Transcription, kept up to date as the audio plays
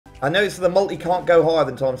I noticed the multi can't go higher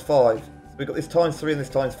than ×5. So we've got this ×3 and this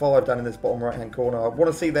 ×5 down in this bottom right-hand corner. I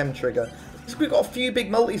want to see them trigger. Because we've got a few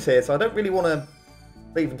big multis here, so I don't really want to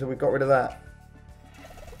leave until we've got rid of that.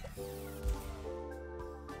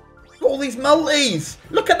 Look at all these multis!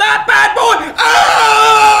 Look at that bad boy! Ah!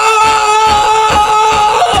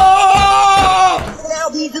 Now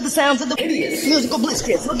these are the sounds of the Hideous musical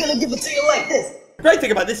blitzkrieg. We're gonna give it to you like this. The great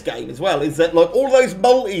thing about this game as well is that like all those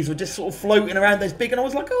multis were just sort of floating around those big, and I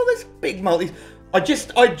was like, oh, there's big multis. I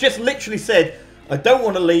just literally said, I don't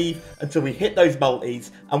want to leave until we hit those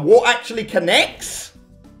multis. And what actually connects?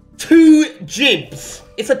 2 jibs.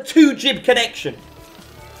 It's a 2 jib connection.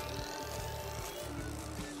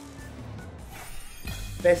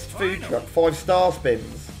 Best food truck, 5-star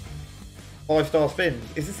spins. 5-star spins.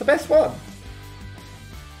 Is this the best one?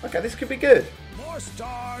 Okay, this could be good. More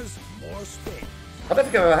stars, more spins. I don't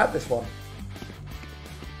think I've ever had this one.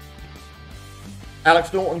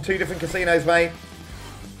 Alex Norton, 2 different casinos, mate.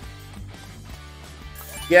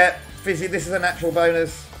 Yeah, Fizzy, this is a natural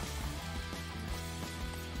bonus.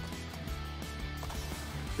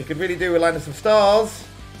 We could really do with landing some stars.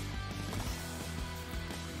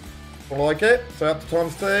 I like it. So up to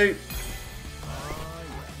 ×2.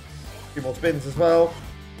 2 more spins as well.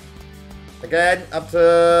 Again, up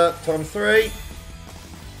to ×3.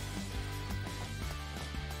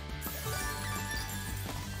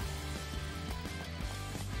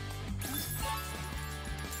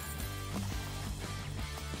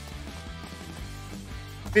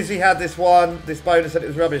 Fizzy had this one, this bonus, and it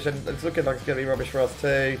was rubbish, and it's looking like it's going to be rubbish for us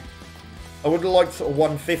too. I would have liked sort of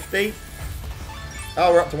 150.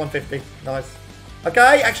 Oh, we're up to 150. Nice.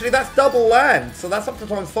 Okay, actually that's double land, so that's up to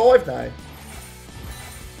 ×5 now.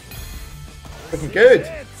 Looking good.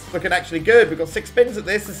 Looking actually good. We've got 6 spins at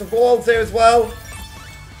this. There's some wilds here as well.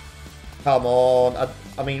 Come on.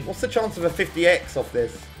 I mean, what's the chance of a 50x off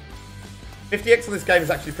this? 50x on this game is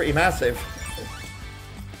actually pretty massive.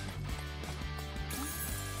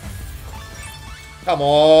 Come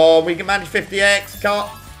on, we can manage 50x. Can't.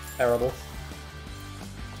 Terrible.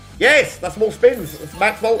 Yes, that's more spins. It's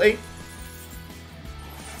max multi.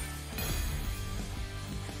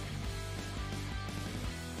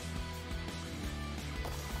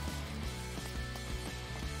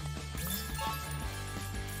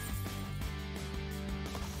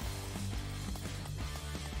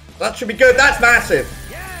 That should be good. That's massive.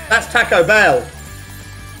 That's Taco Bell.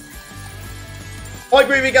 Hi,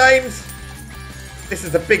 Groovy Games. This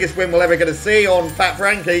is the biggest win we're ever going to see on Fat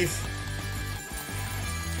Frankie's.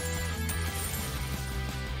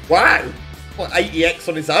 Wow. What, 80x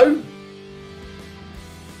on its own?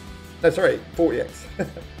 No, sorry, 40x.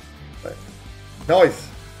 Nice.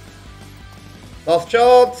 Last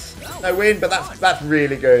chance. No win, but that's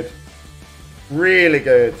really good. Really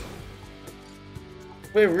good.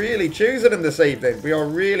 We're really choosing them this evening. We are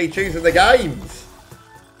really choosing the games.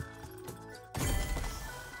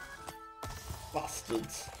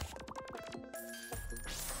 Bastards.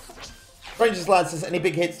 Rangers Lad says, any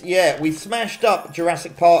big hits? Yeah, we smashed up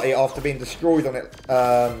Jurassic Party after being destroyed on it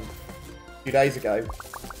a few days ago.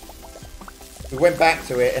 We went back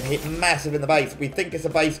to it and hit massive in the base. We think it's a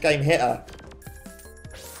base game hitter.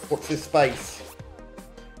 What's this space?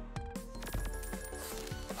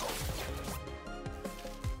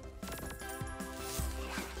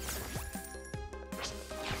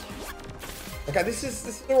 Okay, this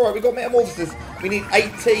is alright. We got metamorphosis. We need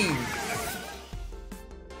 18.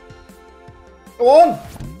 Go on.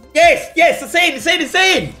 Yes, yes, it's in, it's in, it's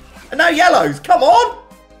in. And no yellows. Come on.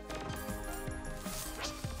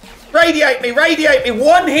 Radiate me, radiate me.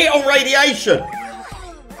 1 hit on radiation.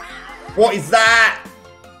 What is that?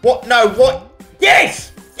 What? No, what?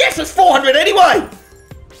 Yes! Yes, it's 400 anyway.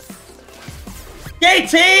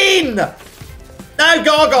 Get in! No,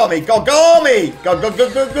 Gargami! Gargami! Go, go, go,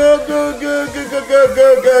 go, go, go, go, go, go, go,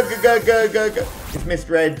 go, go, go, go, go, go. It's missed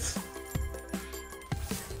reds.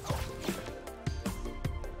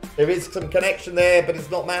 There is some connection there, but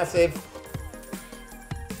it's not massive.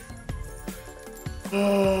 It's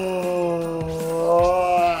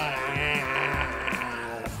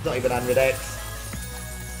not even 100x.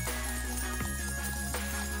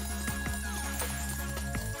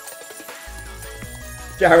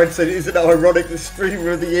 Jared said, isn't it ironic the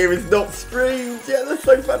streamer of the year is not streamed? Yeah, that's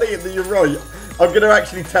so funny, and you're right. I'm going to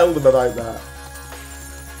actually tell them about that.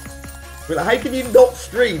 But how can you not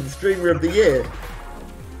stream streamer of the year?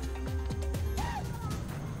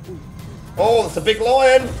 Oh, that's a big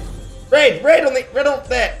lion. Red on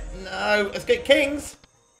there. No, let's get kings.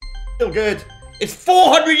 Still good. It's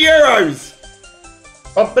 400 euros.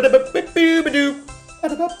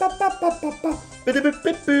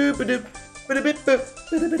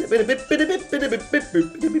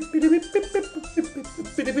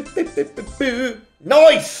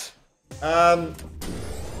 Nice!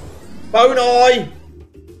 Bone eye!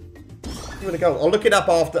 Give it a go. I'll look it up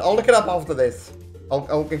after this.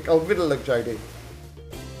 I'll give it a look, Jody.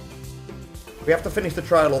 We have to finish the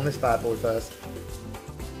trial on this bad boy first.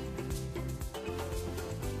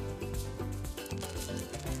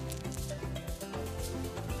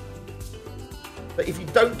 But if you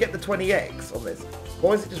don't get the 20x on this,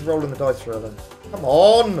 why is it just rolling the dice forever? Come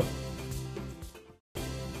on!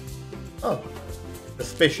 Oh.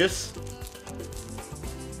 Suspicious.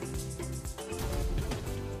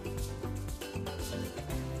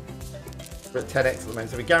 We're at 10x at the moment,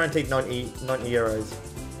 so we guaranteed 90 euros.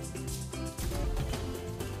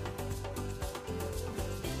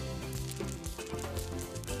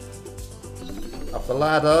 Up the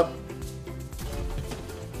ladder.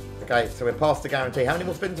 Okay, so we're past the guarantee. How many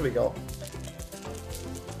more spins have we got?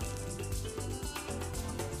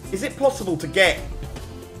 Is it possible to get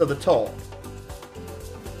to the top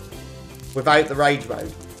without the rage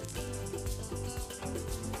mode?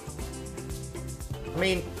 I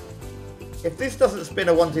mean, if this doesn't spin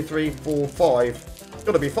a 1, 2, 3, 4, 5, it's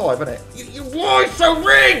got to be 5, isn't it? Why so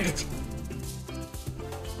rigged?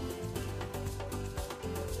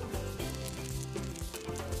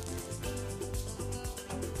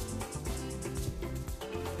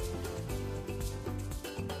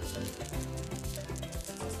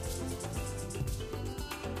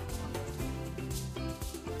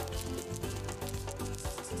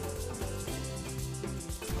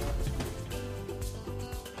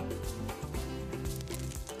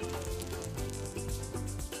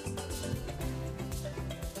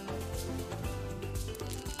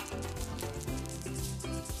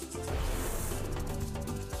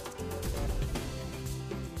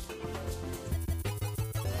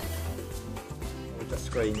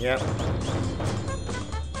 Screen, yeah.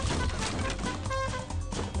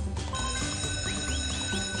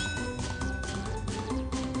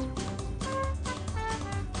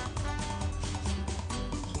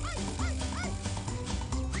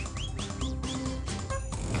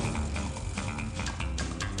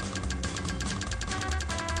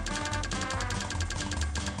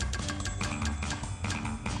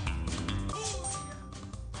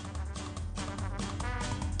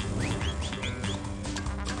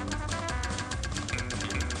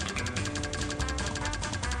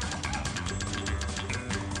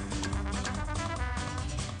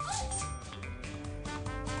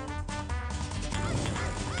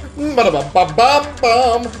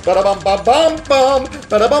 Ba-da-bum-bum-bum-bum, ba-da-bum-bum-bum-bum,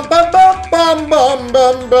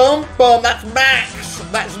 ba-da-bum-bum-bum-bum-bum-bum. That's Max.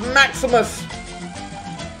 That's Maximus.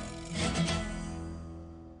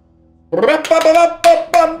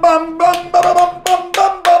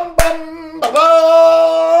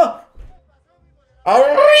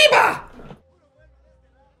 Arriba!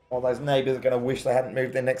 All those neighbours are going to wish they hadn't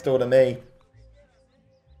moved in next door to me.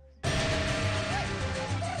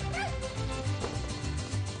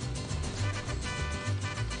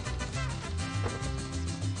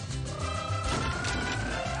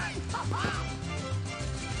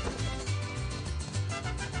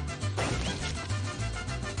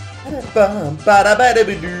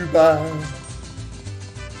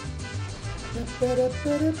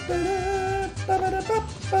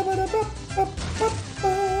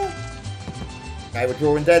 Okay, we're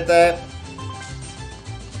drawing dead there.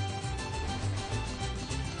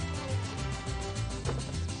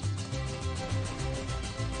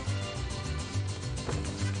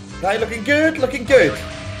 Okay, looking good, looking good.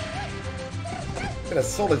 Been a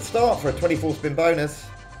solid start for a 24 spin bonus.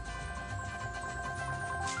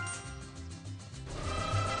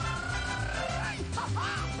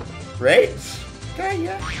 Great. Okay,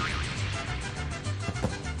 yeah.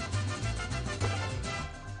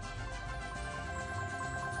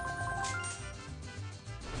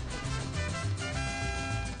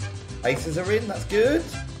 Aces are in, that's good.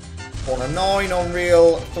 On a 9 on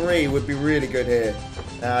reel 3 would be really good here.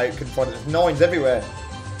 Now you can find it, there's 9s everywhere.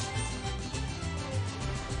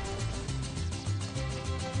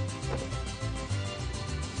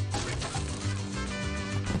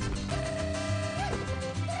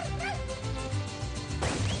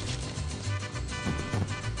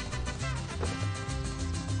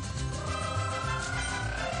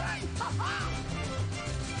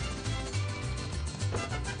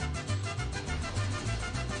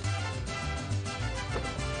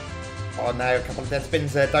 Oh no, a couple of dead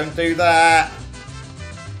spins there, don't do that.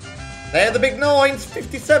 They're the big 9s,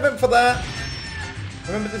 57 for that.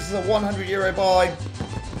 Remember this is a €100 buy.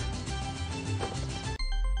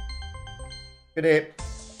 Good hit.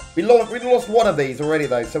 We lost one of these already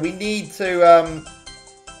though, so we need to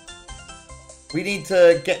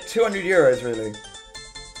get 200 euros really.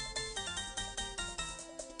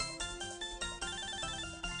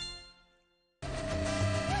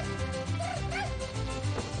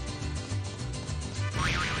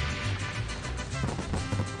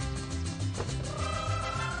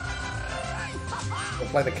 We'll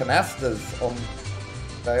play the canasters on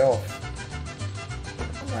day off.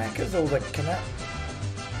 Because all the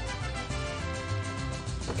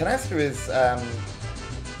canaster is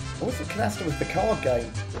what's the canaster with the card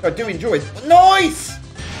game? I do enjoy it. Nice!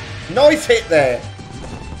 Nice hit there.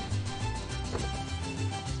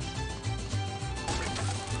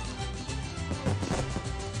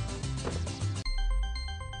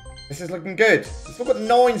 This is looking good. We've still got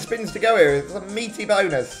 9 spins to go here. It's a meaty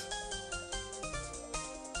bonus.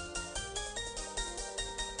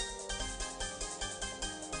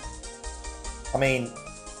 I mean,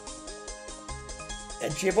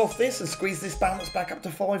 jib off this and squeeze this balance back up to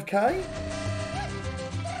 5k.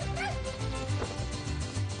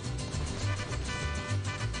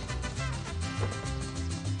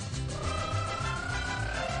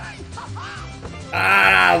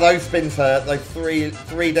 Ah, those spins hurt. Those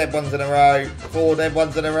three dead ones in a row. 4 dead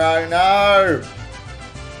ones in a row. No!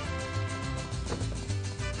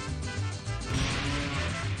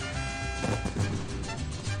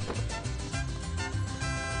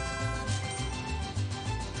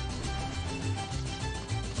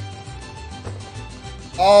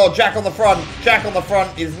 Oh, Jack on the front. Jack on the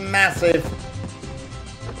front is massive.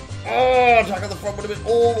 Oh, Jack on the front would have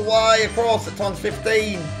been all the way across at times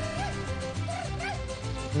 15.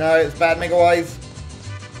 No, it's bad Megaways.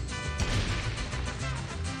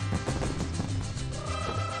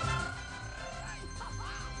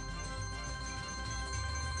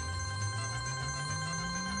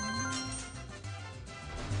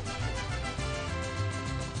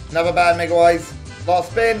 Another bad Megaways.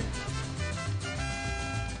 Last spin.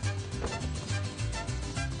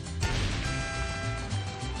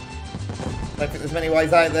 Don't think there's many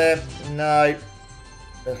ways out there. No.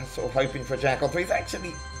 Sort of hoping for a jack on 3.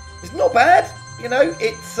 It's not bad. You know,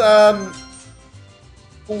 it's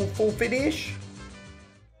 450-ish.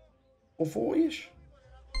 440-ish.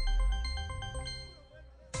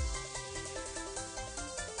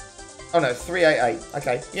 Oh no, it's 388.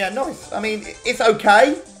 Okay. Yeah, nice. I mean, it's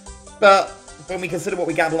okay. But when we consider what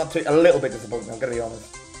we gamble up to, a little bit disappointing, I'm going to be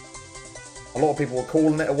honest. A lot of people were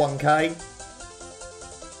calling it a 1k.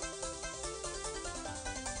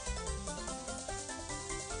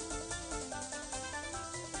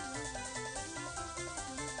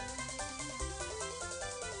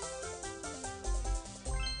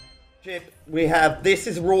 We have, this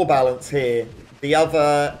is raw balance here. The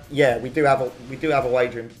other, yeah, we do have a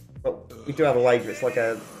wager. Well, we do have a wager. It's like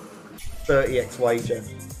a 30x wager.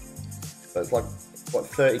 So it's like what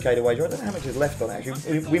 30k to wager. I don't know how much is left on it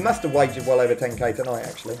actually. We must have wagered well over 10k tonight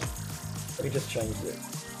actually. Let me just change it.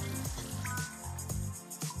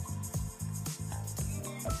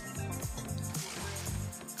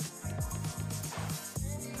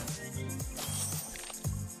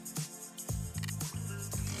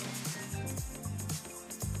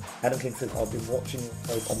 Adam King says, I've been watching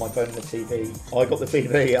on my phone and the TV. I got the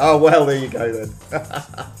TV. Oh, well, there you go then.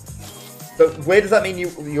 But where does that mean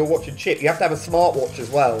you're watching Chip? You have to have a smartwatch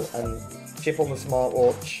as well. And Chip on the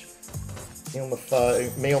smartwatch, me on the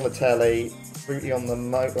phone, me on the telly, Fruity on the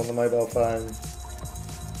mobile phone.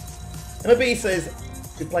 And B says,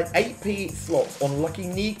 we played 8p slots on Lucky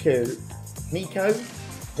Nico.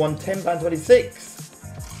 Won £10.26.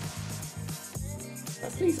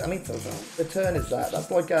 That's decent. I mean, so the turn is that. That's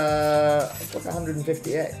like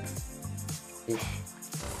 150x ish.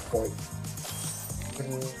 Quite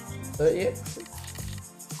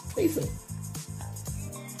 130x. Decent.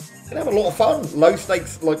 You can have a lot of fun. Low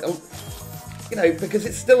stakes, like, you know, because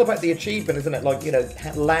it's still about the achievement, isn't it? Like, you know,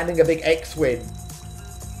 landing a big X win.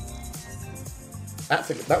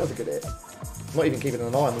 That was a good hit. I'm not even keeping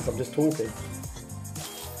an eye on this. I'm just talking.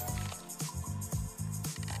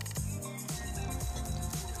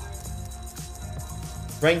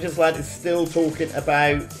 Rangers lad is still talking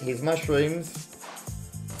about his mushrooms.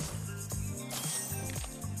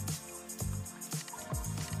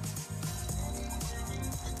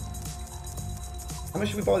 How much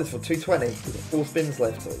should we buy this for? 220. We've got 4 spins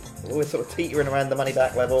left. We're sort of teetering around the money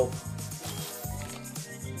back level.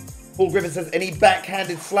 Paul Griffin says, any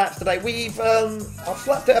backhanded slaps today? I've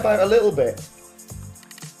slapped it about a little bit.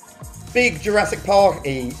 Big Jurassic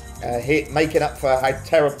Party hit, making up for how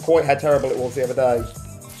terrible it was the other day.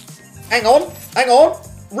 Hang on.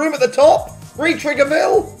 Room at the top.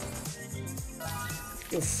 Re-Triggerville.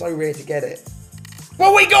 Feels so rare to get it.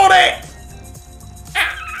 Well, we got it!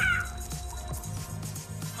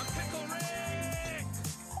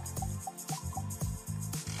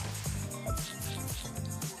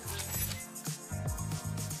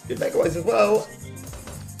 Good Megaways as well.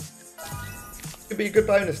 Could be a good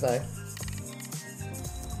bonus now.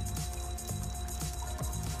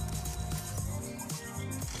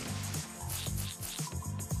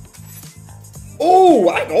 Oh,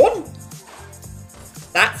 hang on.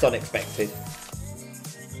 That's unexpected.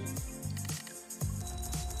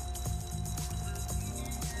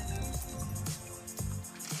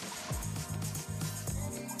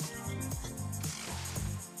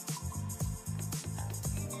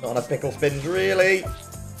 Not enough pickle spins, really.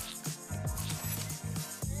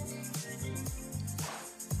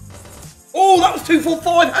 Oh, that was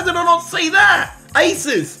 245. How did I not see that?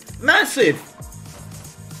 Aces. Massive.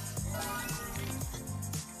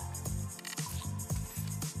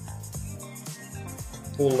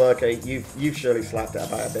 Paul Lurker, you've surely slapped it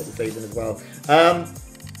about a bit this season as well.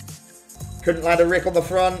 Couldn't land a Rick on the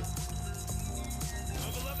front.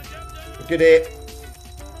 Good hit.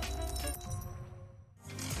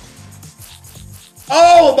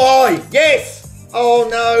 Oh my! Yes! Oh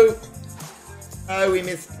no! Oh, we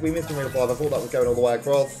missed the real 5. I thought that was going all the way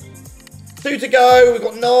across. 2 to go. We've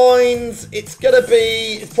got 9s. It's gonna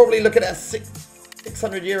be. It's probably looking at a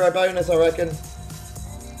 600 euro bonus, I reckon.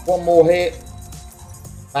 One more hit.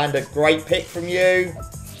 And a great pick from you.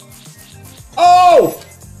 Oh!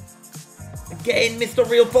 Again, missed a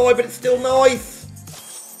real 5, but it's still nice.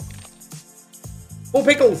 All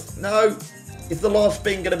pickles. No. Is the last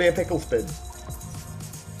spin going to be a pickle spin?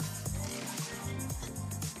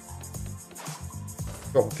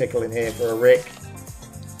 Drop a pickle in here for a Rick.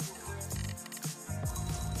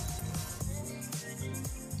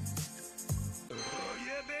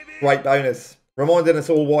 Great bonus. Reminding us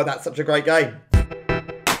all why that's such a great game.